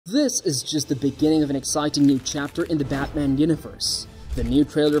This is just the beginning of an exciting new chapter in the Batman universe. The new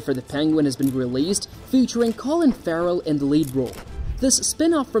trailer for the Penguin has been released, featuring Colin Farrell in the lead role. This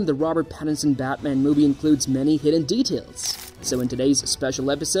spin-off from the Robert Pattinson Batman movie includes many hidden details. So in today's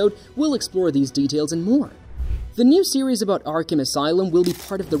special episode, we'll explore these details and more. The new series about Arkham Asylum will be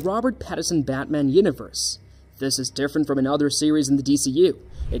part of the Robert Pattinson Batman universe. This is different from another series in the DCU.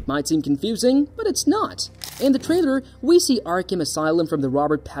 It might seem confusing, but it's not. In the trailer, we see Arkham Asylum from the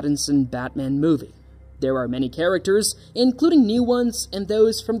Robert Pattinson Batman movie. There are many characters, including new ones and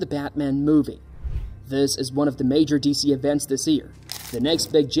those from the Batman movie. This is one of the major DC events this year. The next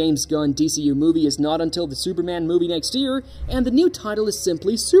big James Gunn DCU movie is not until the Superman movie next year, and the new title is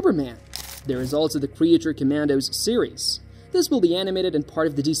simply Superman. There is also the Creature Commandos series. This will be animated and part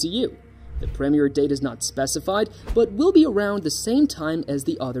of the DCU. The premiere date is not specified, but will be around the same time as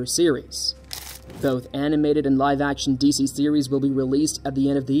the other series. Both animated and live-action DC series will be released at the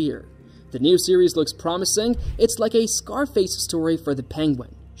end of the year. The new series looks promising. It's like a Scarface story for the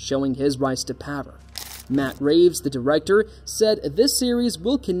Penguin, showing his rise to power. Matt Reeves, the director, said this series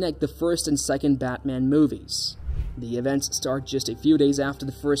will connect the first and second Batman movies. The events start just a few days after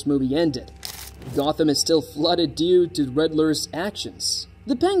the first movie ended. Gotham is still flooded due to the Riddler's actions.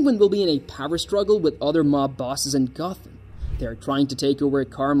 The Penguin will be in a power struggle with other mob bosses in Gotham. They are trying to take over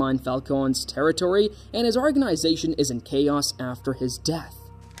Carmine Falcone's territory, and his organization is in chaos after his death.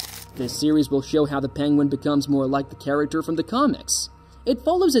 This series will show how the Penguin becomes more like the character from the comics. It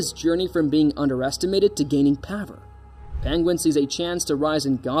follows his journey from being underestimated to gaining power. Penguin sees a chance to rise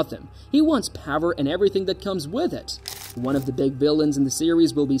in Gotham. He wants power and everything that comes with it. One of the big villains in the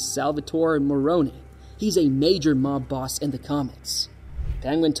series will be Salvatore Maroni. He's a major mob boss in the comics.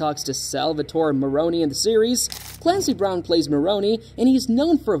 Penguin talks to Salvatore Maroni in the series. Clancy Brown plays Maroni, and he's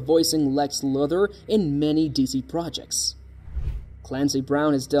known for voicing Lex Luthor in many DC projects. Clancy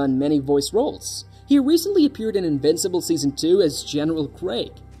Brown has done many voice roles. He recently appeared in Invincible Season 2 as General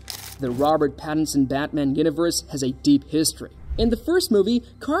Craig. The Robert Pattinson Batman universe has a deep history. In the first movie,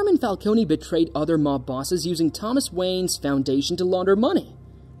 Carmine Falcone betrayed other mob bosses using Thomas Wayne's foundation to launder money.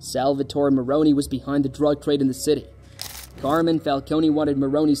 Salvatore Maroni was behind the drug trade in the city. Carmine Falcone wanted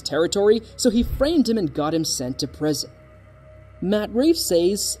Maroni's territory, so he framed him and got him sent to prison. Matt Reeves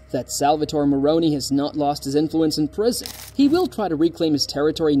says that Salvatore Maroni has not lost his influence in prison. He will try to reclaim his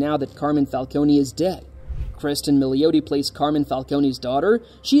territory now that Carmine Falcone is dead. Kristen Milioti plays Carmine Falcone's daughter.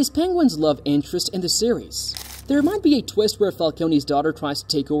 She is Penguin's love interest in the series. There might be a twist where Falcone's daughter tries to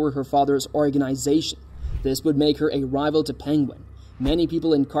take over her father's organization. This would make her a rival to Penguin. Many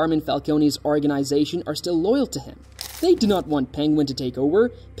people in Carmine Falcone's organization are still loyal to him. They do not want Penguin to take over.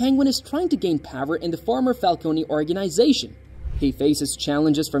 Penguin is trying to gain power in the former Falcone organization. He faces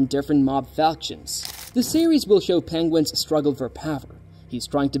challenges from different mob factions. The series will show Penguin's struggle for power. He's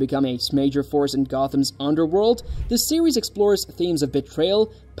trying to become a major force in Gotham's underworld. The series explores themes of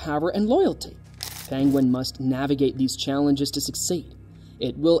betrayal, power, and loyalty. Penguin must navigate these challenges to succeed.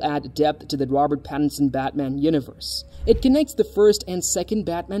 It will add depth to the Robert Pattinson Batman universe. It connects the first and second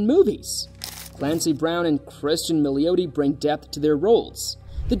Batman movies. Clancy Brown and Kristen Milioti bring depth to their roles.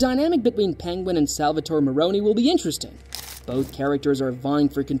 The dynamic between Penguin and Salvatore Maroni will be interesting. Both characters are vying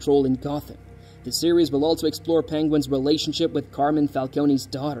for control in Gotham. The series will also explore Penguin's relationship with Carmine Falcone's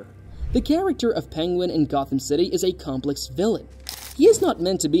daughter. The character of Penguin in Gotham City is a complex villain. He is not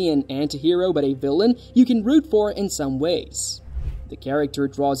meant to be an anti-hero, but a villain you can root for in some ways. The character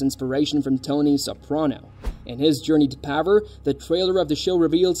draws inspiration from Tony Soprano. In his journey to power, the trailer of the show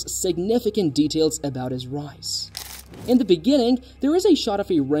reveals significant details about his rise. In the beginning, there is a shot of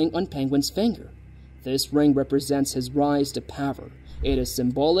a ring on Penguin's finger. This ring represents his rise to power. It is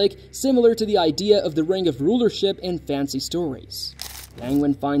symbolic, similar to the idea of the ring of rulership in fantasy stories.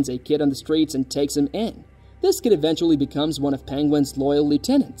 Penguin finds a kid on the streets and takes him in. This kid eventually becomes one of Penguin's loyal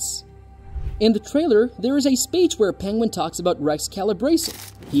lieutenants. In the trailer, there is a speech where Penguin talks about Rex Calabresi.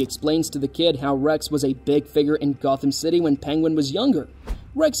 He explains to the kid how Rex was a big figure in Gotham City when Penguin was younger.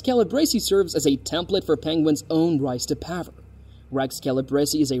 Rex Calabresi serves as a template for Penguin's own rise to power. Rex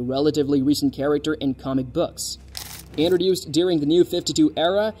Calabresi is a relatively recent character in comic books. Introduced during the New 52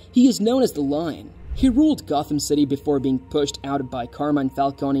 era, he is known as the Lion. He ruled Gotham City before being pushed out by Carmine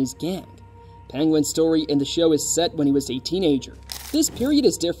Falcone's gang. Penguin's story in the show is set when he was a teenager. This period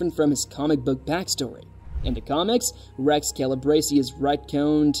is different from his comic book backstory. In the comics, Rex Calabresi is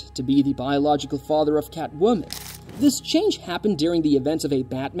retconned to be the biological father of Catwoman. This change happened during the events of a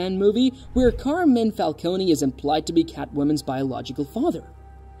Batman movie where Carmine Falcone is implied to be Catwoman's biological father.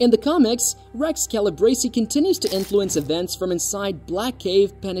 In the comics, Rex Calabresi continues to influence events from inside Black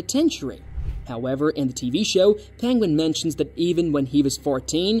Cave Penitentiary. However, in the TV show, Penguin mentions that even when he was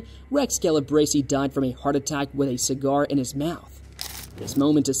 14, Rex Calabrese died from a heart attack with a cigar in his mouth. This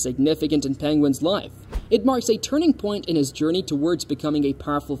moment is significant in Penguin's life. It marks a turning point in his journey towards becoming a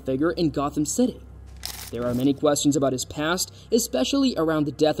powerful figure in Gotham City. There are many questions about his past, especially around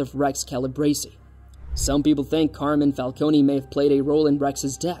the death of Rex Calabrese. Some people think Carmine Falcone may have played a role in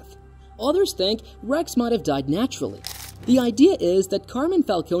Rex's death. Others think Rex might have died naturally. The idea is that Carmine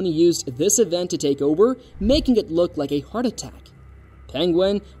Falcone used this event to take over, making it look like a heart attack.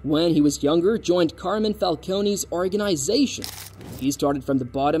 Penguin, when he was younger, joined Carmine Falcone's organization. He started from the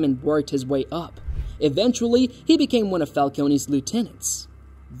bottom and worked his way up. Eventually, he became one of Falcone's lieutenants.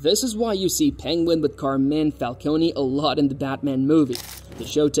 This is why you see Penguin with Carmine Falcone a lot in the Batman movie. The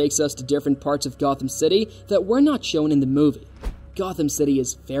show takes us to different parts of Gotham City that were not shown in the movie. Gotham City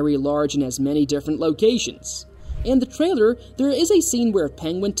is very large and has many different locations. In the trailer, there is a scene where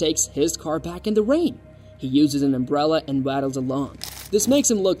Penguin takes his car back in the rain. He uses an umbrella and waddles along. This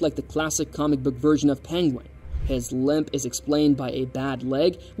makes him look like the classic comic book version of Penguin. His limp is explained by a bad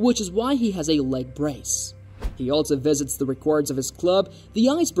leg, which is why he has a leg brace. He also visits the records of his club, the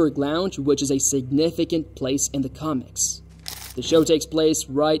Iceberg Lounge, which is a significant place in the comics. The show takes place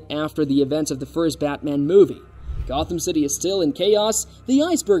right after the events of the first Batman movie. Gotham City is still in chaos, the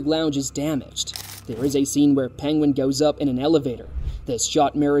Iceberg Lounge is damaged. There is a scene where Penguin goes up in an elevator. This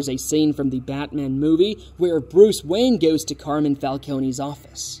shot mirrors a scene from the Batman movie where Bruce Wayne goes to Carmine Falcone's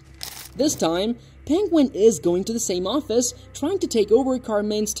office. This time, Penguin is going to the same office, trying to take over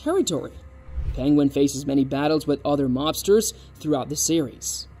Carmine's territory. Penguin faces many battles with other mobsters throughout the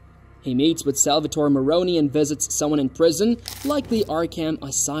series. He meets with Salvatore Maroni and visits someone in prison, like the Arkham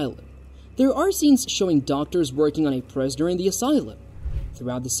Asylum. There are scenes showing doctors working on a prisoner in the asylum.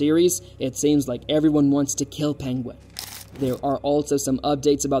 Throughout the series, it seems like everyone wants to kill Penguin. There are also some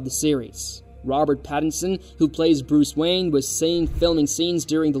updates about the series. Robert Pattinson, who plays Bruce Wayne, was seen filming scenes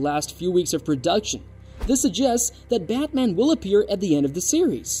during the last few weeks of production. This suggests that Batman will appear at the end of the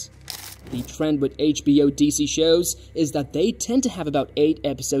series. The trend with HBO DC shows is that they tend to have about 8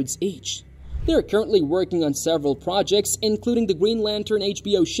 episodes each. They are currently working on several projects, including the Green Lantern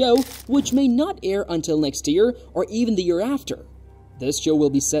HBO show, which may not air until next year or even the year after. This show will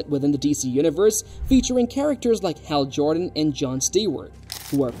be set within the DC Universe, featuring characters like Hal Jordan and Jon Stewart,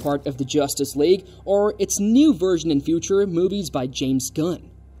 who are part of the Justice League, or its new version in future movies by James Gunn.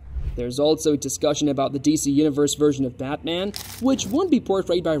 There's also a discussion about the DC Universe version of Batman, which won't be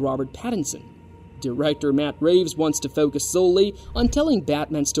portrayed by Robert Pattinson. Director Matt Reeves wants to focus solely on telling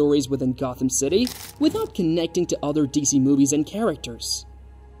Batman stories within Gotham City, without connecting to other DC movies and characters.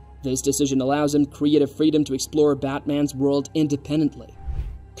 This decision allows him creative freedom to explore Batman's world independently.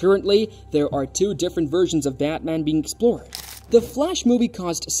 Currently, there are 2 different versions of Batman being explored. The Flash movie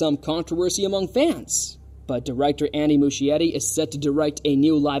caused some controversy among fans, but director Andy Muschietti is set to direct a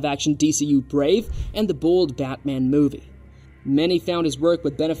new live-action DCU Brave and the Bold Batman movie. Many found his work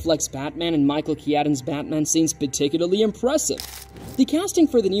with Ben Affleck's Batman and Michael Keaton's Batman scenes particularly impressive. The casting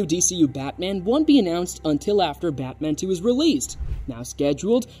for the new DCU Batman won't be announced until after Batman 2 is released, now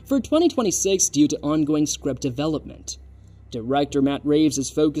scheduled for 2026 due to ongoing script development. Director Matt Reeves is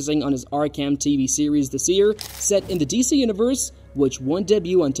focusing on his Arkham TV series this year, set in the DC Universe, which won't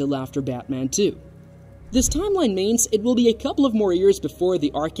debut until after Batman 2. This timeline means it will be a couple of more years before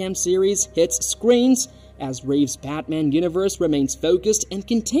the Arkham series hits screens, as Reeves' Batman universe remains focused and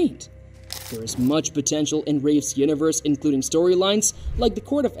contained. There is much potential in Reeves' universe, including storylines like the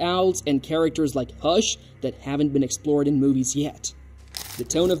Court of Owls and characters like Hush that haven't been explored in movies yet. The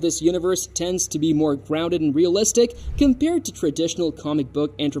tone of this universe tends to be more grounded and realistic compared to traditional comic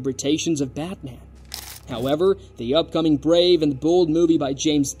book interpretations of Batman. However, the upcoming Brave and Bold movie by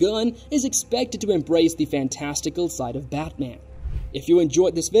James Gunn is expected to embrace the fantastical side of Batman. If you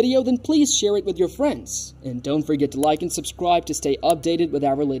enjoyed this video, then please share it with your friends, and don't forget to like and subscribe to stay updated with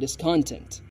our latest content.